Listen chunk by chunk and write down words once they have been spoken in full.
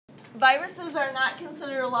viruses are not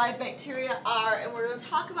considered alive, bacteria are, and we're going to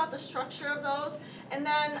talk about the structure of those. And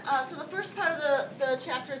then, so the first part of the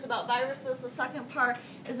chapter is about viruses, the second part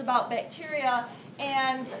is about bacteria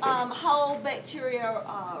and how bacteria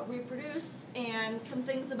reproduce and some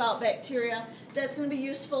things about bacteria that's going to be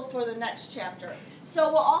useful for the next chapter. So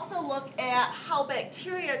we'll also look at how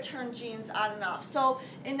bacteria turn genes on and off. So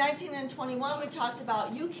in 1921 we talked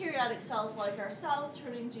about eukaryotic cells like our cells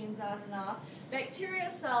turning genes on and off. Bacteria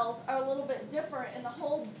cells are a little bit different, and the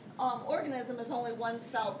whole organism is only one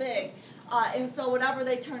cell big. And so whatever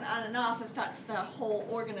they turn on and off affects the whole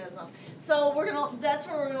organism. So that's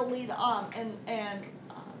where we're going to lead and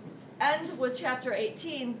end with chapter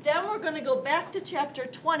 18. Then we're going to go back to chapter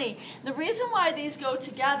 20. The reason why these go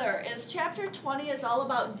together is chapter 20 is all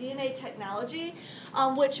about DNA technology,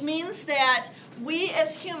 which means that we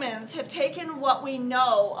as humans have taken what we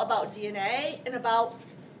know about DNA and about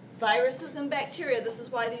viruses and bacteria. This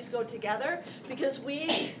is why these go together, because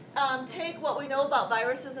we take what we know about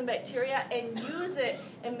viruses and bacteria and use it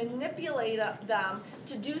and manipulate them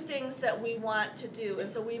to do things that we want to do.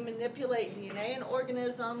 And so we manipulate DNA in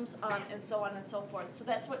organisms and so on and so forth. So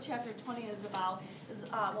that's what chapter 20 is about.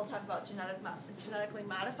 We'll talk about genetically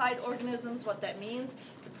modified organisms, what that means,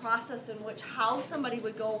 the process in which how somebody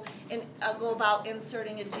would go about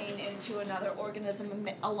inserting a gene into another organism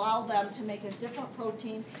and allow them to make a different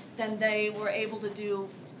protein than they were able to do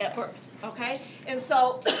at birth, okay? And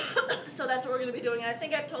so, so that's what we're going to be doing. And I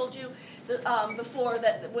think I've told you before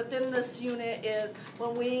that within this unit is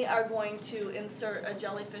when we are going to insert a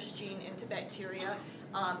jellyfish gene into bacteria,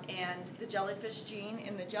 and the jellyfish gene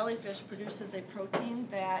in the jellyfish produces a protein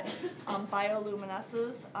that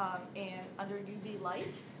bioluminesces and under UV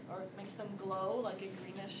light, or makes them glow like a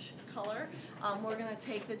greenish color. We're going to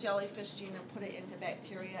take the jellyfish gene and put it into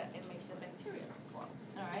bacteria and make the bacteria glow.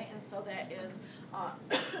 All right, and so that is,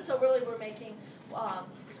 so really we're making,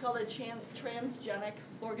 it's called a transgenic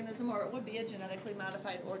organism, or it would be a genetically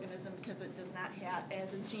modified organism because it does not have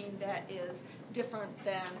as a gene that is different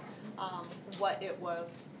than what it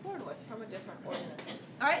was born with from a different organism.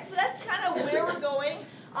 All right, so that's kind of where we're going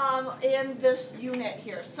in this unit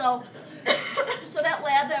here. So, so that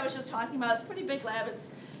lab that I was just talking about, it's a pretty big lab. It's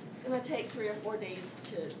going to take 3 or 4 days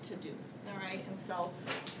to do. All right, and so.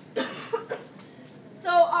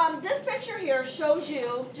 So this picture here shows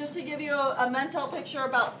you, just to give you a mental picture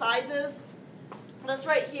about sizes, this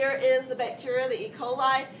right here is the bacteria, the E.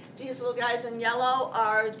 coli. These little guys in yellow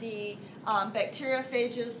are the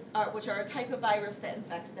bacteriophages, which are a type of virus that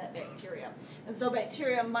infects that bacteria. And so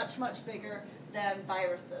bacteria are much, much bigger than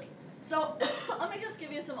viruses. So let me just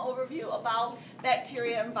give you some overview about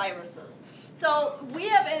bacteria and viruses. So we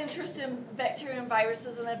have an interest in bacteria and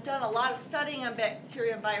viruses, and I've done a lot of studying on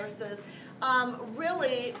bacteria and viruses,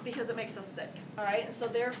 really because it makes us sick, all right? So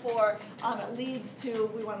therefore, it leads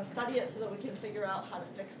to, we want to study it so that we can figure out how to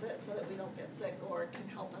fix it so that we don't get sick, or it can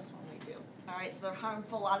help us when we do, all right? So they're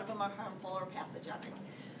harmful, a lot of them are harmful or pathogenic.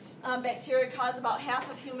 Bacteria cause about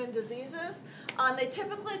half of human diseases. They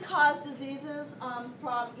typically cause diseases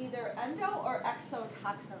from either endo or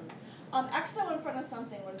exotoxins. Exo in front of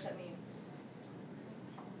something, what does that mean?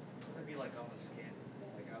 It'd be like on the skin,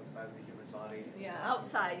 like outside of the human body. Yeah,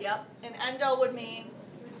 outside, yep. And endo would mean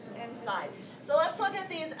inside. So let's look at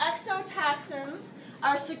these. Exotoxins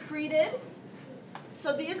are secreted.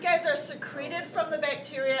 So these guys are secreted from the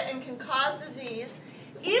bacteria and can cause disease,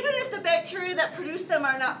 even if the bacteria that produce them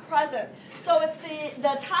are not present. So it's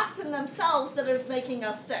the toxin themselves that is making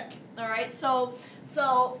us sick, all right? So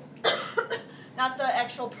not the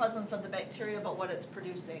actual presence of the bacteria, but what it's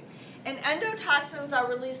producing. And endotoxins are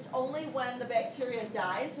released only when the bacteria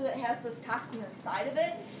dies, so it has this toxin inside of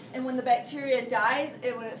it. And when the bacteria dies,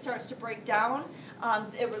 when it starts to break down,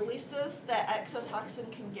 it releases, that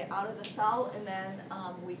exotoxin can get out of the cell, and then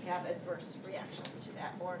we have adverse reactions to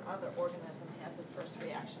that, or another organism has adverse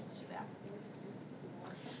reactions to that.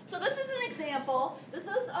 So this is an example. This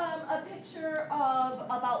is a picture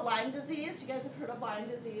about Lyme disease. You guys have heard of Lyme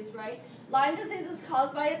disease, right? Lyme disease is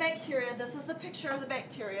caused by a bacteria. This is the picture of the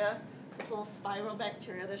bacteria. It's a little spiral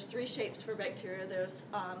bacteria. There's 3 shapes for bacteria. There's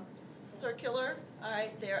circular, all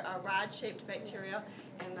right, there are rod-shaped bacteria,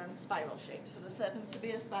 and then spiral shaped. So this happens to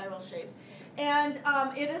be a spiral shape. And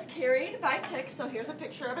it is carried by ticks. So here's a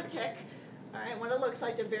picture of a tick. All right, what it looks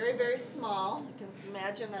like, they're very, very small. You can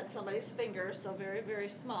imagine that's somebody's finger, so very, very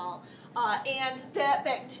small. And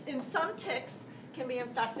in some ticks can be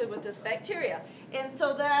infected with this bacteria. And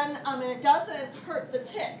so then it doesn't hurt the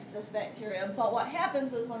tick, this bacteria, but what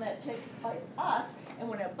happens is when that tick bites us, and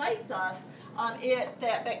when it bites us,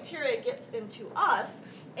 that bacteria gets into us,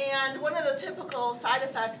 and one of the typical side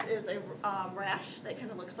effects is a rash that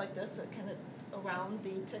kind of looks like this, kind of around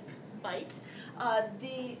the tick bite.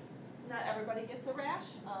 Not everybody gets a rash,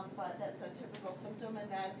 but that's a typical symptom,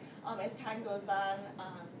 and then as time goes on,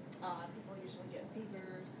 people usually get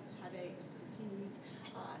fevers, headaches, fatigue,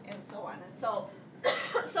 and so on. And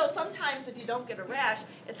so sometimes if you don't get a rash,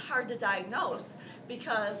 it's hard to diagnose,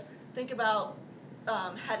 because think about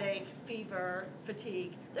headache, fever,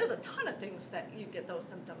 fatigue. There's a ton of things that you get those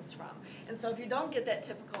symptoms from. And so if you don't get that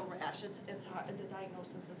typical rash, it's hard, the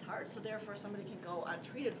diagnosis is hard. So therefore somebody can go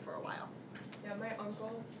untreated for a while. Yeah, my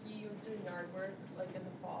uncle, he was doing yard work like in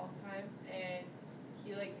the fall time, and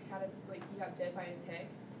he he got bit by a tick,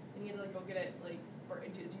 and he had to go get it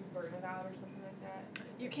did you burn it out or something like that?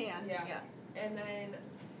 You can. Yeah. And then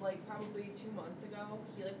probably 2 months ago,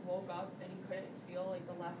 he woke up and he couldn't feel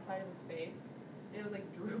the left side of his face, and it was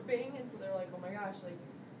drooping, and so they're like, oh my gosh,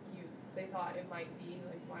 they thought it might be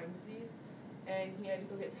Lyme disease, and he had to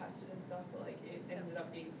go get tested and stuff, but it ended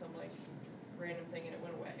up being some random thing, and it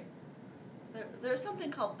went away. There's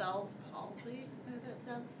something called Bell's palsy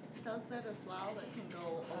that does that as well, that can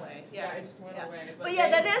go away. Yeah, it just went away. But yeah,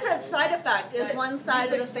 that is a side effect, is one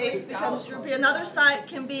side of the face becomes droopy. Another side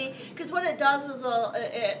can be, because what it does is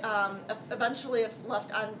eventually if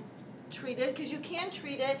left untreated, because you can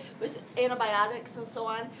treat it with antibiotics and so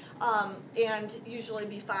on, and usually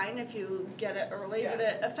be fine if you get it early, but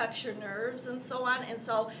it affects your nerves and so on,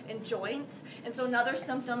 and joints. And so another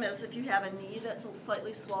symptom is if you have a knee that's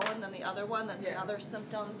slightly swollen than the other one, that's another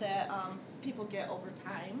symptom that people get over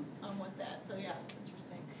time with that. So yeah,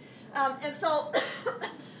 interesting. And so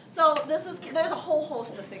there's a whole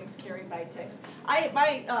host of things carried by ticks.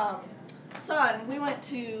 My son, we went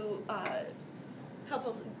to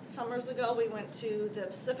couple summers ago, we went to the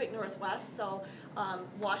Pacific Northwest, so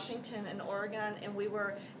Washington and Oregon, and we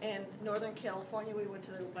were in Northern California. We went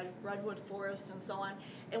to the Redwood Forest and so on,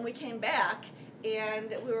 and we came back,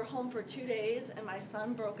 and we were home for 2 days, and my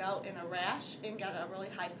son broke out in a rash and got a really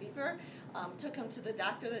high fever. Took him to the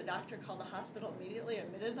doctor. The doctor called the hospital immediately,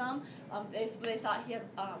 admitted them. They thought he had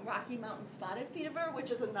Rocky Mountain spotted fever,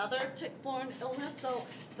 which is another tick-borne illness, so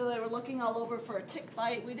they were looking all over for a tick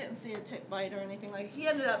bite. We didn't see a tick bite or anything like that. He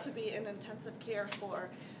ended up to be in intensive care for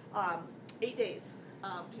 8 days.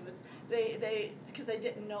 Because they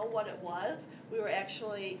didn't know what it was. We were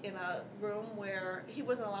actually in a room where he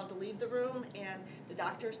wasn't allowed to leave the room, and the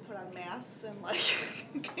doctors put on masks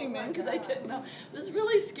and came in because they didn't know. It was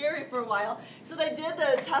really scary for a while. So they did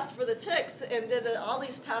the test for the ticks and did all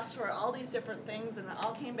these tests for all these different things, and it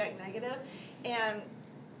all came back negative. And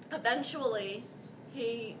eventually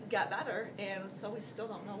he got better, and so we still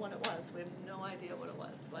don't know what it was. We have no idea what it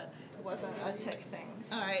was, but it wasn't a tick thing.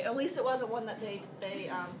 All right, at least it wasn't one that they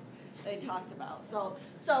talked about. So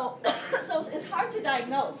it's hard to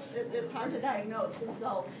diagnose. It's hard to diagnose, and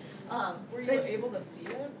so. Were you able to see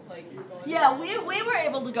it? Yeah, we were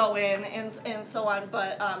able to go in and so on,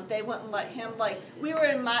 but they wouldn't let him. We were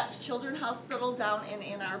in Mott's Children's Hospital down in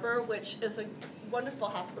Ann Arbor, which is a wonderful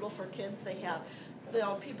hospital for kids. They have,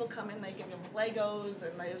 people come in, they give them Legos,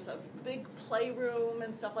 and there's a big playroom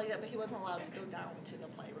and stuff like that, but he wasn't allowed to go down to the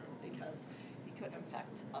playroom because he couldn't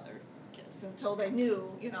infect other kids until they knew,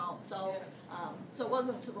 so so it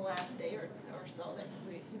wasn't to the last day or so that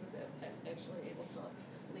he was actually able to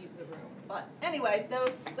leave the room. But anyway, that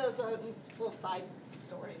was a little side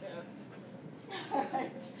story there. All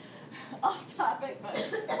right. Off topic, but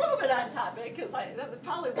a little bit on topic, because that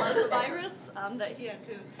probably was a virus that he had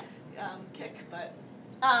to kick. But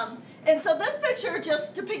and so this picture,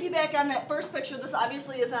 just to piggyback on that first picture, this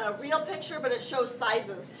obviously is not a real picture, but it shows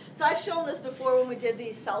sizes. So I've shown this before when we did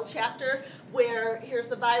the cell chapter, where here's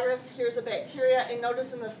the virus, here's the bacteria, and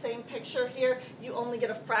notice in the same picture here, you only get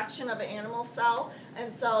a fraction of an animal cell,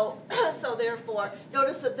 and so therefore,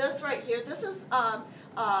 notice that this right here, this is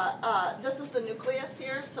the nucleus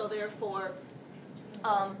here, so therefore,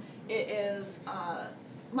 it is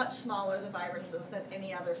much smaller, the viruses, than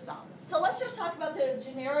any other cell. So let's just talk about the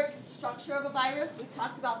generic structure of a virus. We've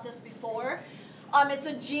talked about this before. It's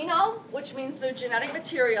a genome, which means the genetic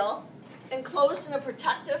material, enclosed in a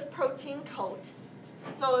protective protein coat.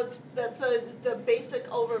 So that's the basic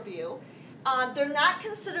overview. They're not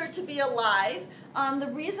considered to be alive. The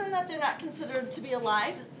reason that they're not considered to be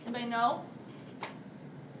alive, anybody know?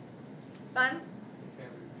 Ben?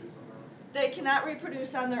 They cannot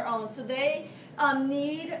reproduce on their own. So they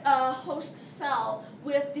need a host cell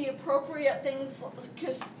with the appropriate things,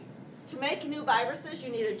 because to make new viruses you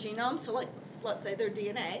need a genome, so let's say their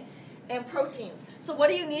DNA, and proteins. So what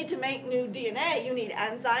do you need to make new DNA? You need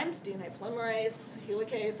enzymes, DNA polymerase,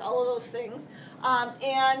 helicase, all of those things.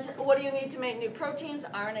 And what do you need to make new proteins?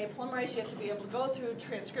 RNA polymerase. You have to be able to go through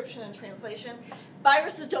transcription and translation.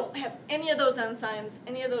 Viruses don't have any of those enzymes,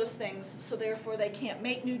 any of those things, so therefore they can't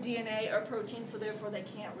make new DNA or proteins, so therefore they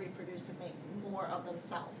can't reproduce and make more of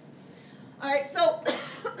themselves. All right, so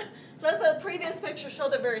as the previous picture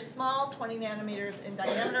showed, they're very small, 20 nanometers in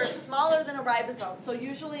diameter, smaller than a ribosome. So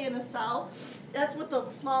usually in a cell, that's what the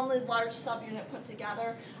small and large subunit put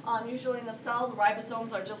together. Usually in a cell, the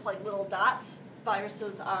ribosomes are just like little dots.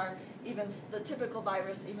 Viruses are the typical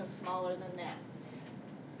virus, even smaller than that.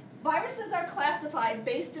 Viruses are classified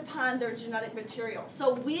based upon their genetic material.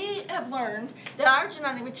 So we have learned that our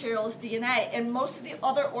genetic material is DNA, and most of the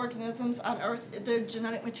other organisms on Earth, their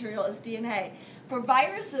genetic material is DNA. For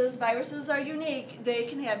viruses, viruses are unique. They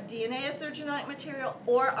can have DNA as their genetic material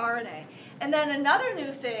or RNA. And then another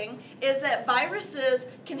new thing is that viruses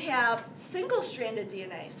can have single-stranded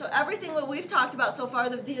DNA. So everything that we've talked about so far,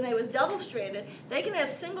 the DNA was double-stranded. They can have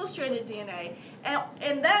single-stranded DNA.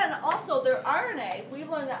 And then also their RNA, we've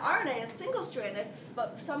learned that RNA is single-stranded,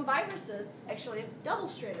 but some viruses actually have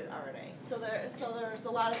double-stranded RNA. So there's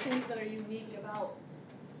a lot of things that are unique about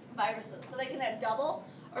viruses. So they can have double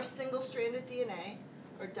or single-stranded DNA,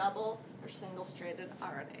 or double or single-stranded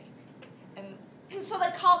RNA. And so they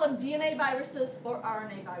call them DNA viruses or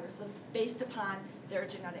RNA viruses based upon their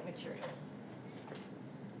genetic material.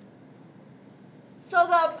 So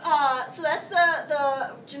that's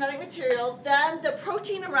the genetic material. Then the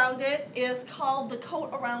protein around it is called, the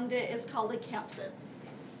coat around it is called a capsid.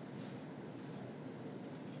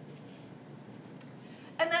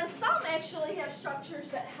 And then some actually have structures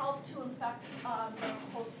that help to infect the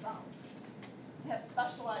host cell. They have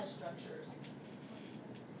specialized structures.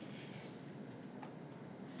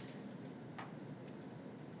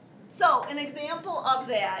 So an example of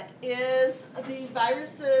that is the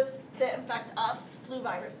viruses that infect us, flu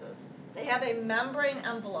viruses. They have a membrane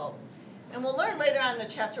envelope. And we'll learn later on in the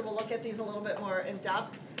chapter, we'll look at these a little bit more in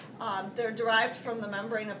depth. They're derived from the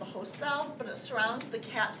membrane of the host cell, but it surrounds the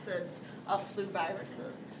capsids of flu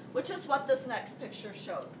viruses, which is what this next picture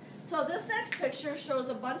shows. So this next picture shows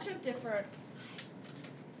a bunch of different...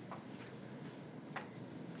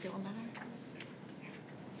 Feeling better?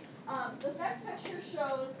 This next picture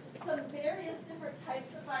shows some various different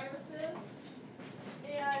types of viruses,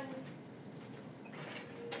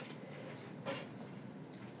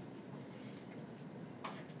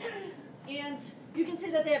 and you can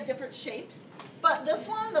see that they have different shapes. But this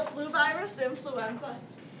one, the flu virus, the influenza,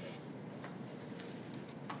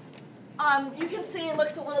 you can see it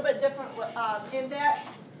looks a little bit different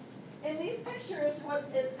in these pictures, what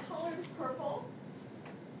is colored purple,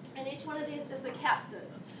 and each one of these is the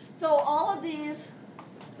capsids. So all of these,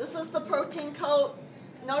 this is the protein coat.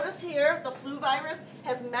 Notice here, the flu virus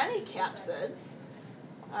has many capsids.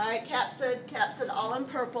 All right, capsid, all in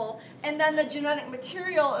purple. And then the genetic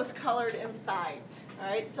material is colored inside. All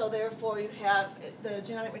right, so therefore you have the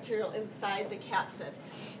genetic material inside the capsid.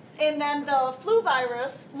 And then the flu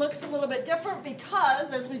virus looks a little bit different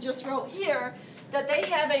because, as we just wrote here, that they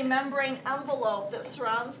have a membrane envelope that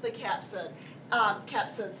surrounds the capsids.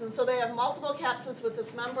 And so they have multiple capsids with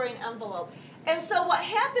this membrane envelope. And so what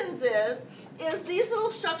happens is these little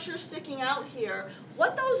structures sticking out here,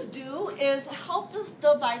 what those do is help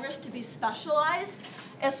the virus to be specialized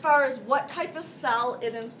as far as what type of cell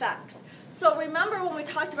it infects. So remember when we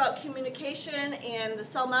talked about communication and the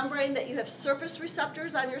cell membrane that you have surface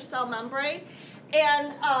receptors on your cell membrane?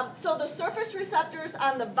 And so the surface receptors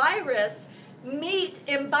on the virus meet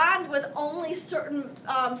and bond with only certain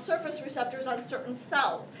surface receptors on certain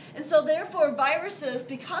cells. And so therefore viruses,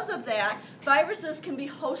 because of that, viruses can be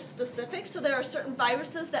host specific. So there are certain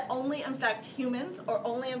viruses that only infect humans or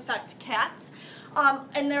only infect cats.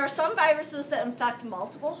 And there are some viruses that infect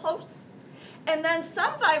multiple hosts. And then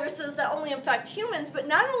some viruses that only infect humans, but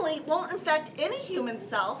not only won't infect any human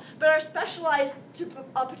cell, but are specialized to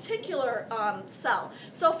a particular cell.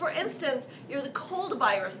 So for instance, you're the cold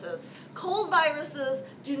viruses. Cold viruses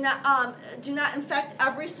do not infect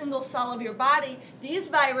every single cell of your body. These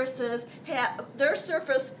viruses have their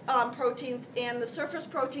surface proteins and the surface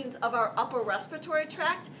proteins of our upper respiratory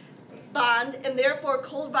tract bond, and therefore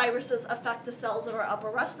cold viruses affect the cells of our upper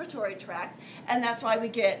respiratory tract, and that's why we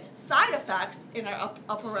get side effects in our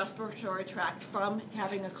upper respiratory tract from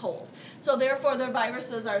having a cold. So therefore the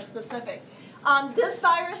viruses are specific. This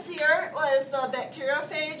virus here was the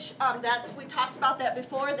bacteriophage. We talked about that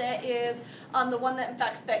before. That is the one that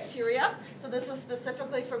infects bacteria. So this is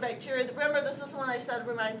specifically for bacteria. Remember, this is the one I said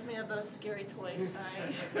reminds me of a scary toy.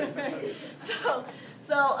 Right? So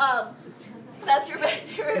So that's your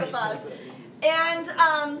bacteriophage. And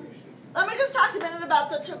let me just talk a minute about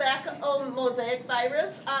the tobacco mosaic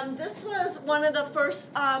virus. This was one of the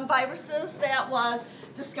first viruses that was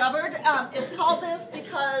discovered. It's called this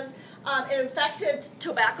because it infected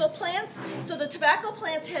tobacco plants. So the tobacco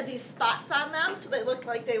plants had these spots on them, so they looked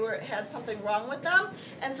like they had something wrong with them.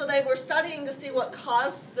 And so they were studying to see what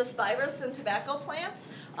caused this virus in tobacco plants,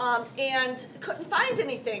 and couldn't find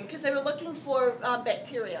anything because they were looking for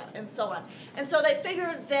bacteria and so on. And so they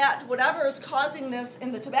figured that whatever is causing this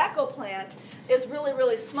in the tobacco plant is really,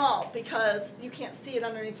 really small because you can't see it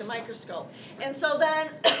underneath the microscope. And so then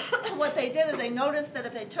what they did is they noticed that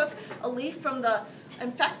if they took a leaf from the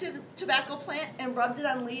infected tobacco plant and rubbed it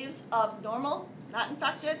on leaves of normal, not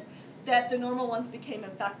infected, that the normal ones became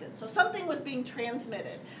infected. So something was being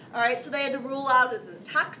transmitted. All right, so they had to rule out is it a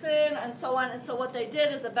toxin and so on. And so what they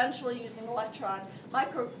did is eventually using electron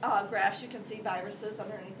micrographs, you can see viruses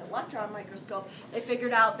underneath the electron microscope, they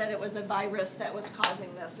figured out that it was a virus that was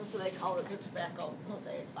causing this, and so they called it the tobacco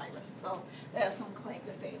mosaic virus. So they have some claim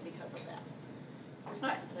to fame because of that. All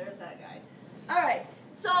right, so there's that guy. All right,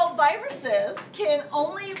 so viruses can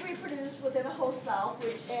only reproduce within a host cell,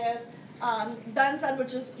 which is Ben said,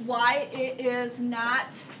 which is why it is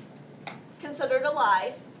not considered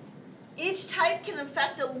alive. Each type can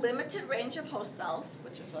infect a limited range of host cells,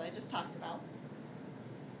 which is what I just talked about.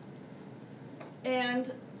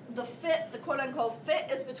 And the quote-unquote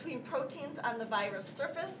fit is between proteins on the virus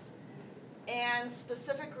surface and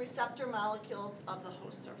specific receptor molecules of the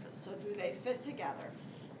host surface. So do they fit together?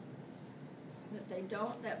 And if they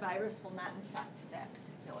don't, that virus will not infect that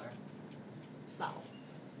particular cell.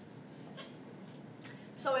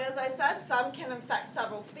 So as I said, some can infect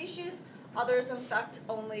several species, others infect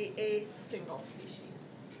only a single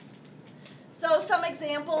species. So some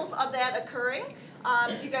examples of that occurring,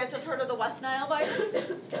 you guys have heard of the West Nile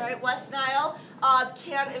virus, right? West Nile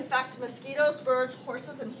can infect mosquitoes, birds,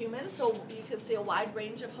 horses, and humans, so you can see a wide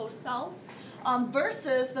range of host cells,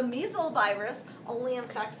 versus the measles virus only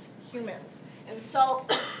infects humans. And so,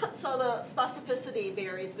 so the specificity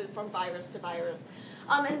varies from virus to virus.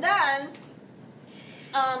 And then,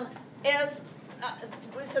 as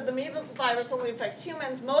we said, the measles virus only affects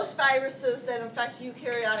humans. Most viruses that infect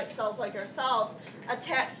eukaryotic cells like ourselves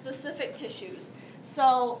attack specific tissues.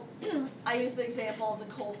 So I use the example of the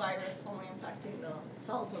cold virus only infecting the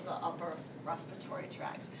cells of the upper respiratory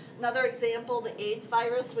tract. Another example, the AIDS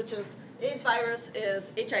virus, AIDS virus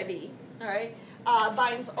is HIV, all right,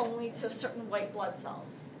 binds only to certain white blood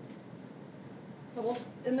cells. So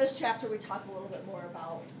in this chapter we talk a little bit more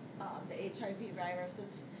about the HIV virus.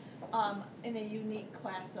 It's in a unique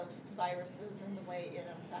class of viruses in the way it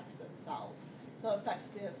affects its cells. So it affects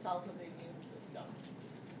the cells of the immune system.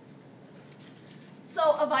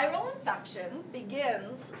 So a viral infection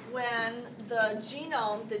begins when the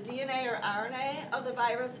genome, the DNA or RNA of the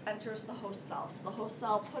virus enters the host cell. So the host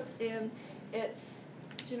cell puts in its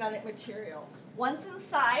genetic material. Once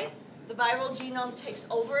inside, the viral genome takes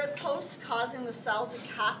over its host, causing the cell to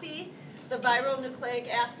copy the viral nucleic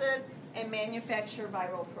acid and manufacture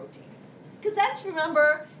viral proteins. Because that's,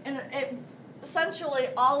 remember, and essentially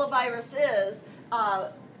all a virus is,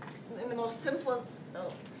 in the most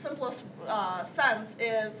simplest sense,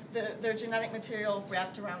 is their genetic material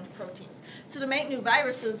wrapped around proteins. So to make new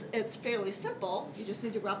viruses, it's fairly simple. You just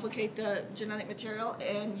need to replicate the genetic material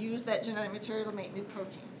and use that genetic material to make new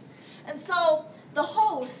proteins. And so the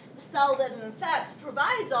host cell that it infects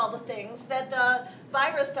provides all the things that the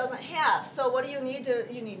virus doesn't have. So what do you need?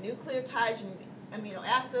 You need nucleotides, you need amino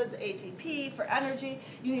acids, ATP for energy.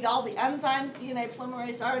 You need all the enzymes, DNA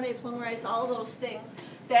polymerase, RNA polymerase, all those things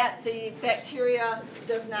that the bacteria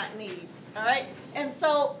does not need. All right? And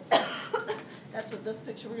so that's what this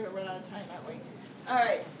picture, we're going to run out of time, aren't we? All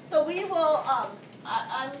right. So we will,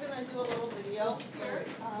 I'm going to do a little video here.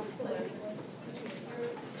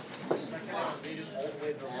 Second, it made it all the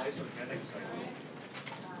way to the lysogenic cycle.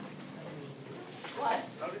 What?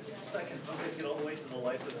 How did it get all the way to the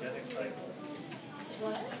lysogenic cycle?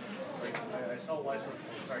 What? Like, I saw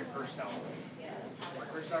first album.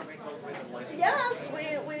 First album make all the way to the lysogenic Yes,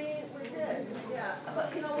 cycle. we did. Yeah.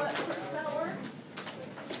 But you know what? First hour,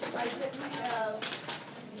 I didn't have,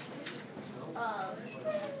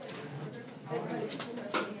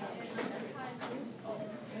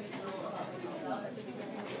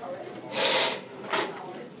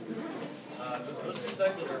 those two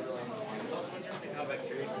cycles are really interesting. It's also interesting how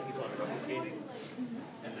bacteria can keep on replicating,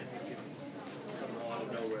 and then you can somehow out of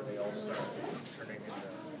nowhere they all start turning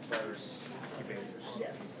into virus incubators.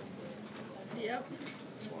 yes. Yep.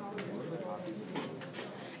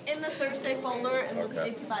 In the Thursday folder in this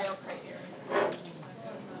AP Bio crate here.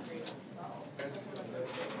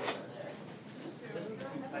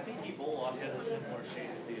 think Ebola has a similar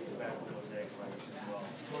shape to the tobacco mosaic virus as well.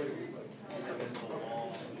 It's a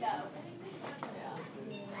long.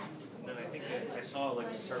 And then I think I saw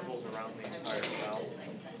like circles around the entire cell.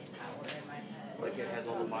 Like it has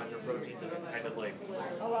all the binder proteins that are kind of like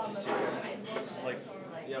Around the virus. like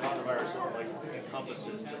the amount of virus that like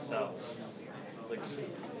encompasses the cell. It's like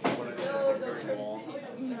one of them is very long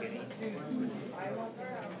and skinny.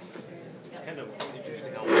 It's kind of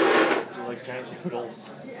interesting how they're like giant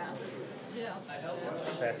noodles. Yeah. Yeah.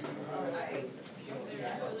 Fascinating.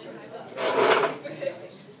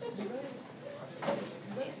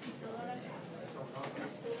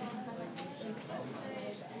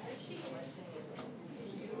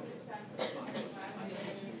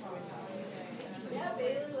 Yeah,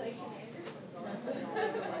 Bailey, like.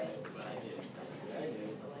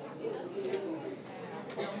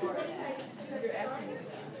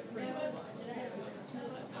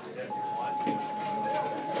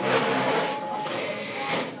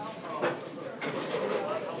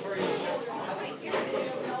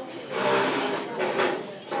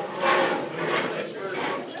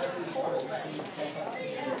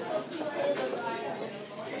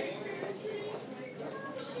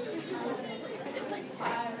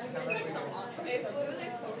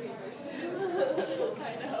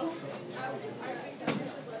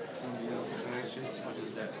 Symbiosis connections, what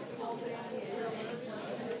is that?